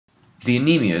The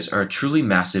anemias are a truly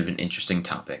massive and interesting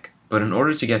topic, but in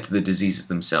order to get to the diseases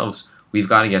themselves, we've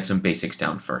got to get some basics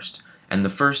down first. And the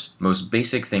first, most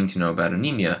basic thing to know about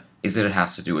anemia is that it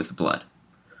has to do with blood.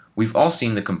 We've all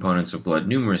seen the components of blood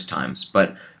numerous times,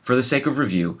 but for the sake of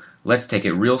review, let's take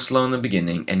it real slow in the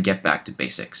beginning and get back to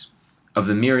basics. Of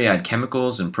the myriad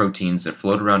chemicals and proteins that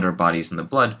float around our bodies in the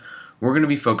blood, we're going to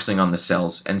be focusing on the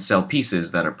cells and cell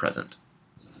pieces that are present.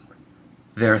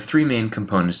 There are three main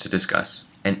components to discuss,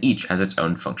 and each has its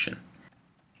own function.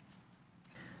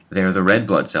 They are the red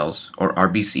blood cells, or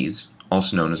RBCs,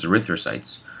 also known as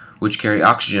erythrocytes, which carry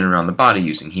oxygen around the body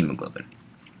using hemoglobin.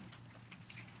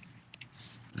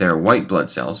 There are white blood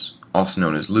cells, also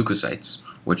known as leukocytes,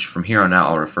 which from here on out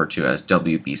I'll refer to as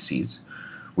WBCs,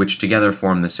 which together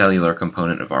form the cellular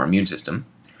component of our immune system.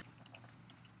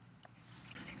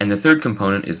 And the third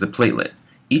component is the platelet,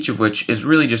 each of which is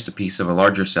really just a piece of a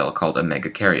larger cell called a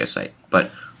megakaryocyte,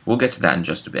 but we'll get to that in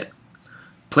just a bit.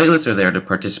 Platelets are there to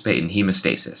participate in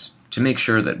hemostasis, to make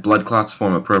sure that blood clots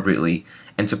form appropriately,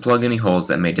 and to plug any holes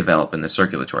that may develop in the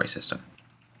circulatory system.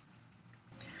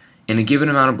 In a given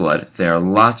amount of blood, there are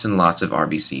lots and lots of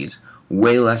RBCs,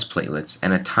 way less platelets,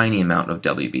 and a tiny amount of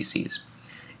WBCs.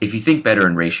 If you think better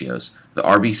in ratios, the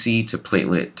RBC to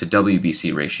platelet to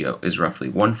WBC ratio is roughly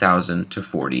 1,000 to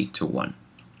 40 to 1.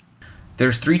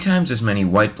 There's 3 times as many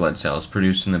white blood cells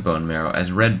produced in the bone marrow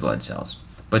as red blood cells,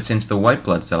 but since the white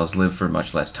blood cells live for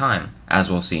much less time,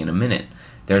 as we'll see in a minute,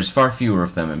 there's far fewer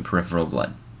of them in peripheral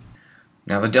blood.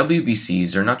 Now the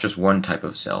WBCs are not just one type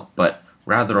of cell, but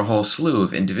rather a whole slew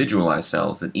of individualized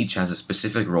cells that each has a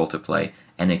specific role to play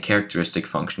and a characteristic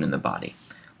function in the body.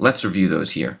 Let's review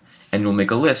those here, and we'll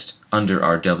make a list under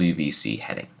our WBC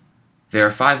heading. There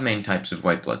are 5 main types of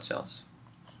white blood cells: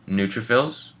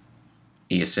 neutrophils,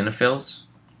 eosinophils,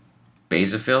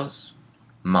 basophils,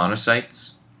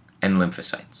 monocytes, and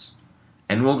lymphocytes.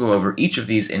 And we'll go over each of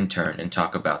these in turn and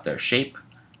talk about their shape,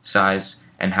 size,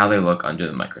 and how they look under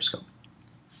the microscope.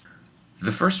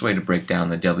 The first way to break down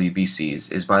the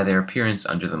WBCs is by their appearance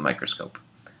under the microscope.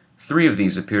 3 of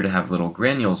these appear to have little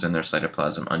granules in their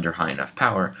cytoplasm under high enough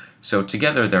power, so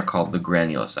together they're called the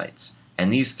granulocytes.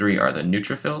 And these 3 are the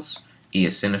neutrophils,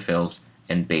 eosinophils,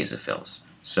 and basophils.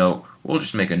 So we'll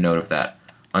just make a note of that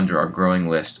under our growing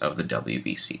list of the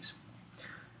WBCs.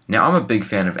 Now I'm a big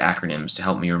fan of acronyms to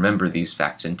help me remember these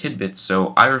facts and tidbits,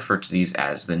 so I refer to these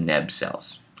as the NEB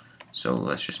cells. So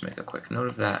let's just make a quick note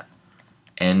of that.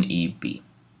 NEB.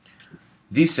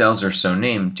 These cells are so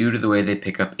named due to the way they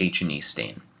pick up H&E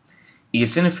stain.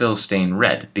 Eosinophils stain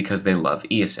red because they love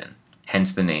eosin,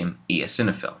 hence the name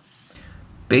eosinophil.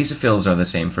 Basophils are the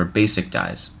same for basic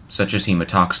dyes, such as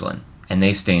hematoxylin, and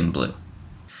they stain blue.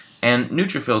 And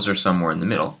neutrophils are somewhere in the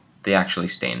middle. They actually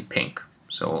stain pink,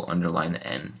 so we'll underline the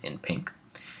N in pink,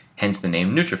 hence the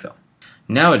name neutrophil.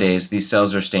 Nowadays, these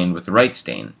cells are stained with right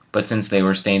stain, but since they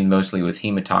were stained mostly with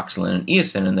hematoxylin and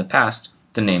eosin in the past,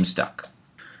 the name stuck.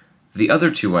 The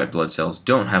other 2 white blood cells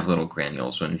don't have little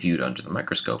granules when viewed under the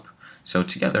microscope, so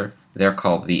together they're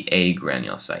called the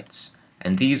agranulocytes,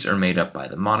 and these are made up by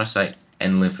the monocyte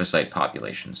and lymphocyte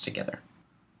populations together.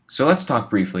 So let's talk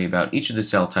briefly about each of the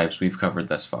cell types we've covered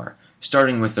thus far,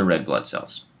 starting with the red blood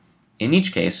cells. In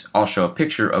each case, I'll show a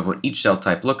picture of what each cell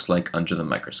type looks like under the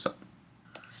microscope.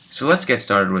 So let's get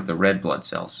started with the red blood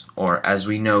cells, or as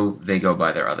we know they go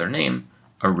by their other name,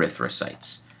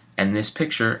 erythrocytes. And this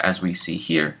picture, as we see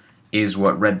here, is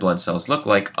what red blood cells look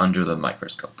like under the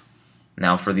microscope.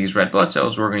 Now for these red blood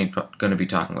cells, we're going to be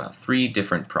talking about 3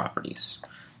 different properties: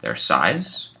 their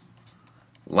size,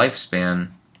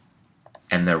 lifespan,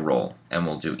 and their role, and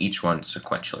we'll do each one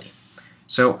sequentially.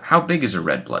 So how big is a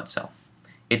red blood cell?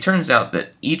 It turns out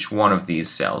that each one of these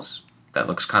cells, that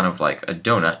looks kind of like a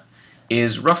donut,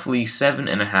 is roughly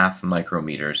 7.5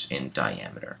 micrometers in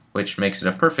diameter, which makes it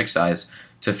a perfect size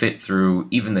to fit through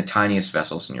even the tiniest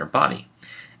vessels in your body.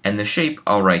 And the shape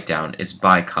I'll write down is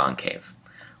biconcave,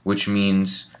 which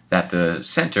means that the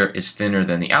center is thinner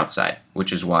than the outside,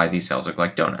 which is why these cells look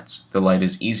like donuts. The light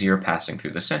is easier passing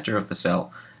through the center of the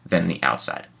cell than the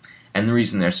outside. And the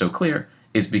reason they're so clear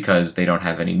is because they don't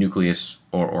have any nucleus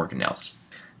or organelles.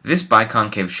 This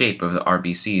biconcave shape of the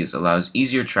RBCs allows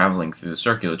easier traveling through the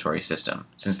circulatory system,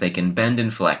 since they can bend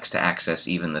and flex to access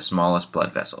even the smallest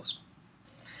blood vessels.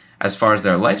 As far as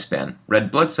their lifespan,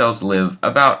 red blood cells live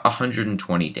about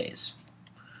 120 days.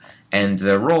 And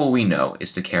their role, we know,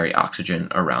 is to carry oxygen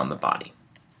around the body.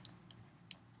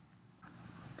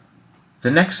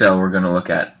 The next cell we're going to look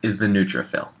at is the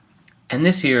neutrophil. And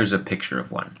this here is a picture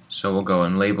of one. So we'll go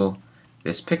and label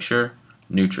this picture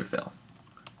neutrophil.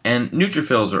 And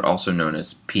neutrophils are also known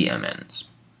as PMNs.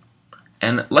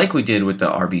 And like we did with the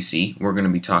RBC, we're going to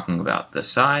be talking about the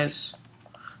size,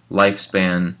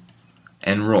 lifespan,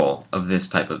 and role of this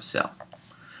type of cell.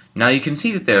 Now you can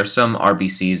see that there are some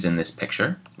RBCs in this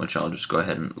picture, which I'll just go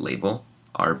ahead and label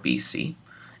RBC.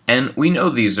 And we know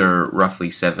these are roughly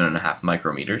 7.5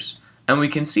 micrometers, and we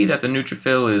can see that the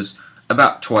neutrophil is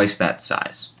about twice that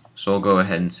size. So I'll go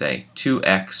ahead and say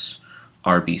 2x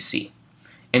RBC.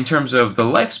 In terms of the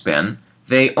lifespan,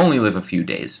 they only live a few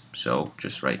days, so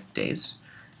just write days.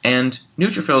 And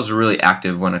neutrophils are really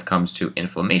active when it comes to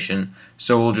inflammation,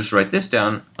 so we'll just write this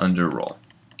down under role,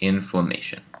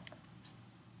 inflammation.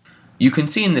 You can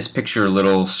see in this picture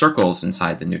little circles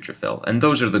inside the neutrophil, and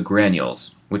those are the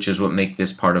granules, which is what make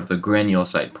this part of the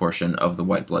granulocyte portion of the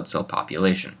white blood cell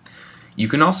population. You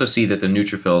can also see that the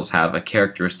neutrophils have a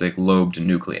characteristic lobed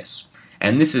nucleus,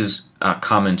 and this is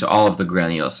common to all of the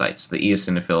granulocytes, the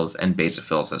eosinophils and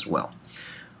basophils as well.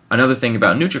 Another thing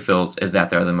about neutrophils is that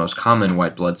they're the most common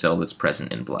white blood cell that's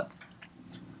present in blood.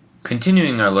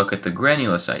 Continuing our look at the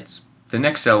granulocytes, the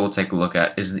next cell we'll take a look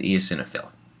at is the eosinophil.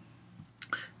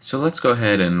 So let's go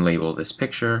ahead and label this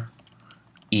picture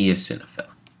eosinophil.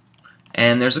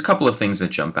 And there's a couple of things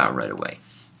that jump out right away.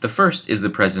 The first is the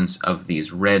presence of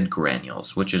these red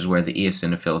granules, which is where the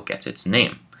eosinophil gets its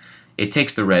name. It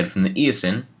takes the red from the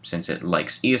eosin, since it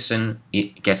likes eosin,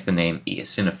 it gets the name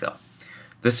eosinophil.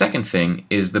 The second thing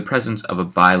is the presence of a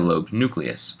bilobed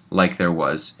nucleus, like there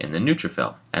was in the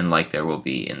neutrophil, and like there will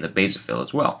be in the basophil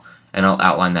as well, and I'll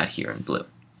outline that here in blue.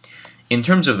 In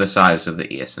terms of the size of the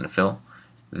eosinophil,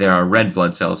 there are red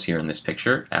blood cells here in this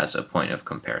picture as a point of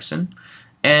comparison,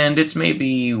 and it's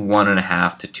maybe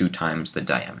 1.5 to 2 times the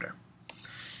diameter.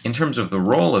 In terms of the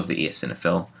role of the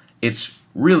eosinophil, it's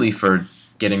really for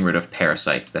getting rid of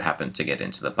parasites that happen to get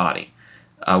into the body.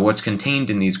 What's contained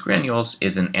in these granules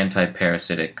is an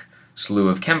anti-parasitic slew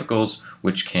of chemicals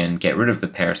which can get rid of the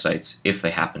parasites if they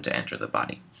happen to enter the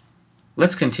body.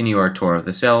 Let's continue our tour of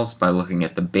the cells by looking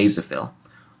at the basophil,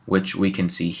 which we can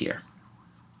see here.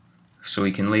 So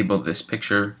we can label this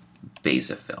picture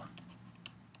basophil.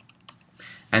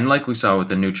 And like we saw with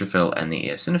the neutrophil and the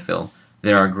eosinophil,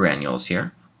 there are granules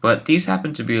here, but these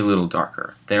happen to be a little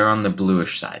darker. They're on the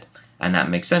bluish side, and that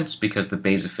makes sense because the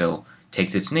basophil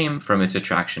takes its name from its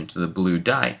attraction to the blue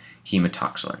dye,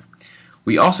 hematoxylin.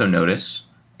 We also notice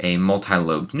a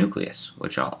multilobed nucleus,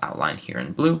 which I'll outline here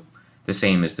in blue, the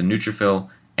same as the neutrophil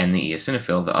and the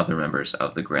eosinophil, the other members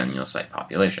of the granulocyte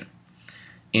population.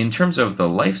 In terms of the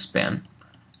lifespan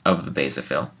of the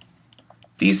basophil,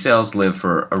 these cells live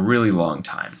for a really long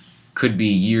time, could be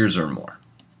years or more,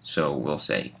 so we'll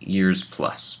say years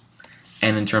plus.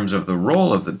 And in terms of the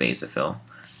role of the basophil,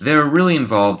 they're really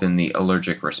involved in the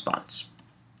allergic response.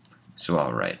 So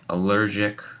I'll write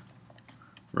allergic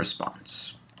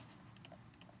response.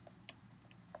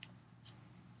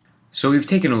 So we've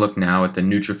taken a look now at the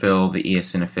neutrophil, the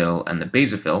eosinophil, and the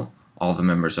basophil, all the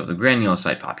members of the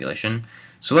granulocyte population.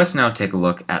 So let's now take a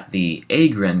look at the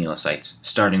agranulocytes,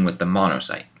 starting with the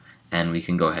monocyte. And we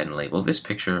can go ahead and label this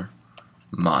picture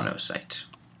monocyte.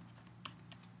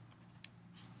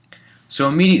 So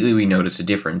immediately we notice a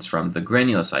difference from the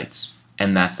granulocytes,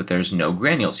 and that's that there's no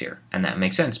granules here. And that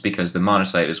makes sense because the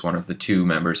monocyte is one of the 2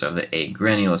 members of the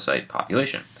agranulocyte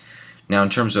population. Now in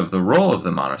terms of the role of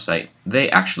the monocyte, they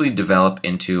actually develop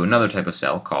into another type of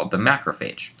cell called the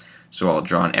macrophage. So I'll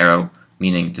draw an arrow,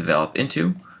 meaning develop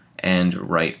into, and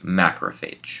write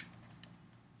macrophage.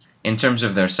 In terms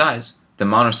of their size, the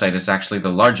monocyte is actually the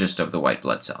largest of the white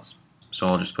blood cells. So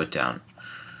I'll just put down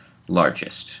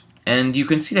largest. And you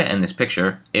can see that in this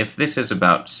picture. If this is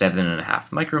about 7.5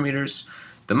 micrometers,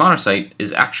 the monocyte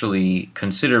is actually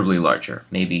considerably larger,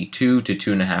 maybe 2 to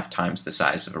 2.5 times the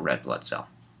size of a red blood cell.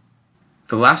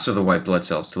 The last of the white blood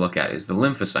cells to look at is the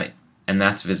lymphocyte, and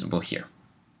that's visible here.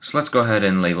 So let's go ahead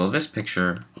and label this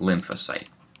picture lymphocyte.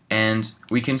 And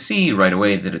we can see right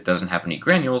away that it doesn't have any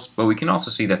granules, but we can also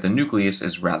see that the nucleus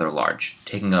is rather large,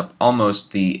 taking up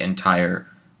almost the entire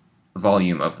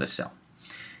volume of the cell.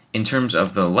 In terms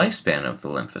of the lifespan of the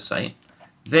lymphocyte,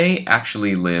 they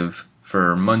actually live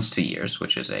for months to years,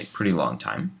 which is a pretty long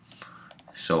time.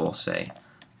 So we'll say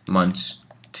months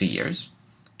to years.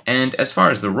 And as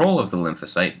far as the role of the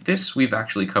lymphocyte, this we've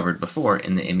actually covered before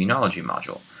in the immunology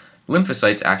module.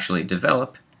 Lymphocytes actually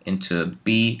develop into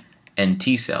B and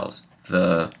T cells,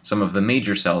 some of the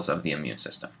major cells of the immune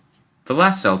system. The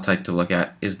last cell type to look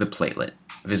at is the platelet,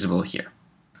 visible here.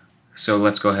 So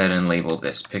let's go ahead and label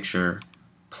this picture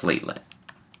platelet.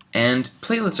 And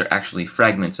platelets are actually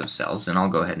fragments of cells, and I'll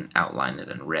go ahead and outline it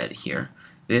in red here.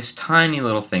 This tiny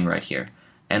little thing right here.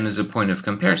 And as a point of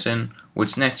comparison,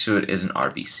 what's next to it is an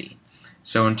RBC.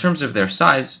 So in terms of their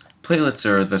size, Platelets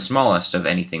are the smallest of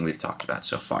anything we've talked about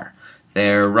so far.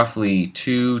 They're roughly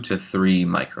 2 to 3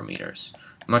 micrometers,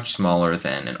 much smaller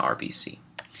than an RBC.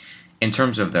 In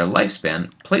terms of their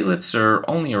lifespan, platelets are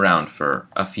only around for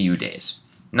a few days.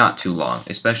 Not too long,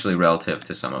 especially relative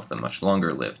to some of the much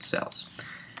longer-lived cells.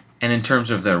 And in terms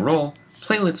of their role,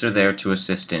 platelets are there to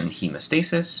assist in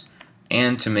hemostasis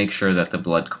and to make sure that the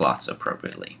blood clots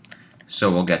appropriately.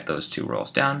 So we'll get those two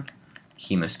roles down: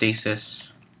 hemostasis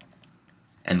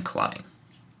and clotting.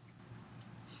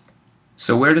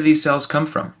 So where do these cells come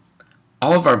from?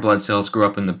 All of our blood cells grow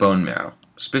up in the bone marrow,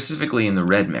 specifically in the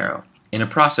red marrow, in a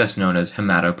process known as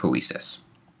hematopoiesis.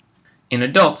 In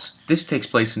adults, this takes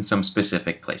place in some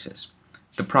specific places: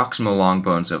 the proximal long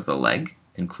bones of the leg,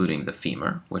 including the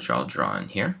femur, which I'll draw in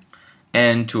here,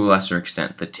 and to a lesser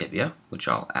extent the tibia, which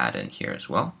I'll add in here as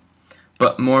well.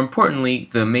 But more importantly,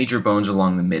 the major bones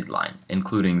along the midline,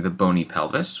 including the bony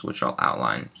pelvis, which I'll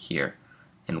outline here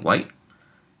in white,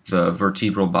 the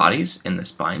vertebral bodies in the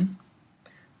spine,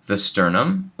 the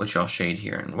sternum, which I'll shade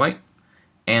here in white,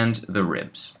 and the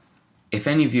ribs. If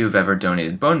any of you have ever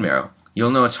donated bone marrow,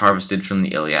 you'll know it's harvested from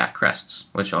the iliac crests,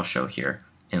 which I'll show here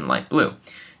in light blue,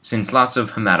 since lots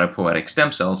of hematopoietic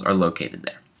stem cells are located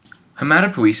there.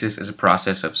 Hematopoiesis is a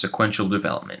process of sequential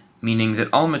development, meaning that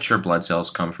all mature blood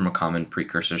cells come from a common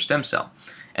precursor stem cell.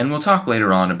 And we'll talk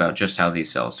later on about just how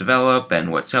these cells develop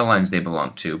and what cell lines they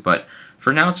belong to, but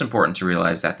for now it's important to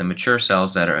realize that the mature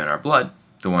cells that are in our blood,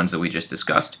 the ones that we just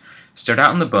discussed, start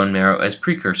out in the bone marrow as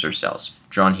precursor cells,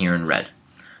 drawn here in red.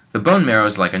 The bone marrow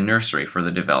is like a nursery for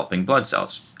the developing blood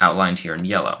cells, outlined here in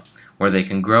yellow, where they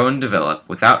can grow and develop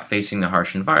without facing the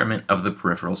harsh environment of the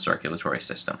peripheral circulatory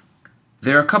system.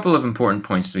 There are a couple of important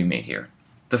points to be made here.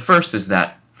 The first is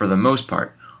that, for the most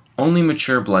part, only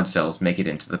mature blood cells make it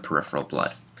into the peripheral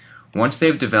blood. Once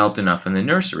they've developed enough in the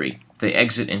nursery, they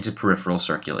exit into peripheral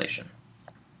circulation.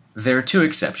 There are two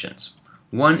exceptions.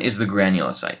 One is the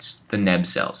granulocytes, the Neb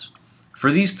cells.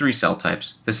 For these three cell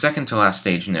types, the second to last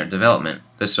stage in their development,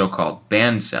 the so-called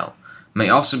band cell, may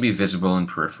also be visible in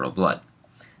peripheral blood.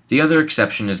 The other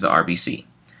exception is the RBC.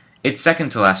 Its second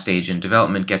to last stage in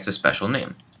development gets a special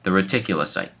name: the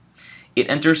reticulocyte. It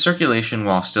enters circulation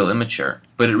while still immature,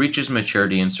 but it reaches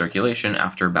maturity in circulation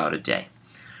after about a day.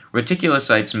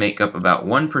 Reticulocytes make up about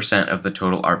 1% of the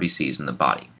total RBCs in the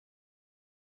body.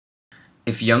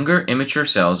 If younger, immature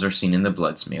cells are seen in the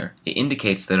blood smear, it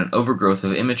indicates that an overgrowth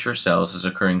of immature cells is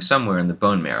occurring somewhere in the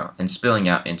bone marrow and spilling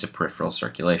out into peripheral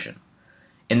circulation.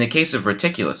 In the case of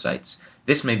reticulocytes,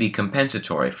 this may be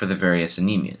compensatory for the various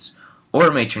anemias, or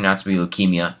it may turn out to be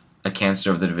leukemia, a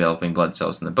cancer of the developing blood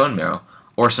cells in the bone marrow,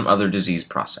 or some other disease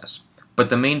process. But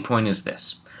the main point is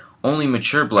this: only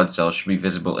mature blood cells should be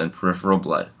visible in peripheral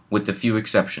blood, with the few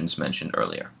exceptions mentioned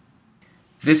earlier.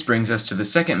 This brings us to the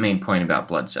second main point about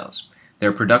blood cells.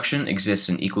 Their production exists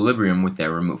in equilibrium with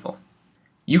their removal.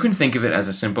 You can think of it as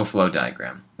a simple flow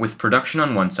diagram, with production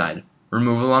on one side,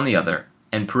 removal on the other,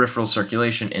 and peripheral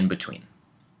circulation in between.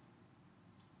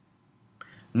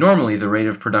 Normally, the rate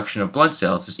of production of blood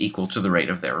cells is equal to the rate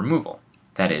of their removal.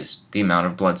 That is, the amount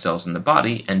of blood cells in the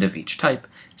body, and of each type,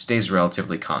 stays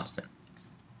relatively constant.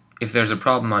 If there's a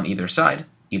problem on either side,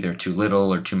 either too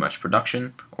little or too much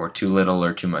production, or too little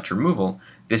or too much removal,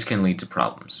 this can lead to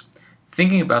problems.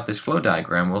 Thinking about this flow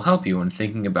diagram will help you when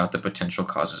thinking about the potential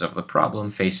causes of the problem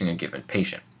facing a given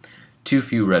patient. Too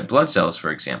few red blood cells,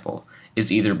 for example, is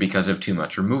either because of too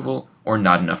much removal or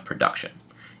not enough production.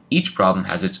 Each problem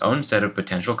has its own set of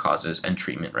potential causes and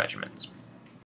treatment regimens.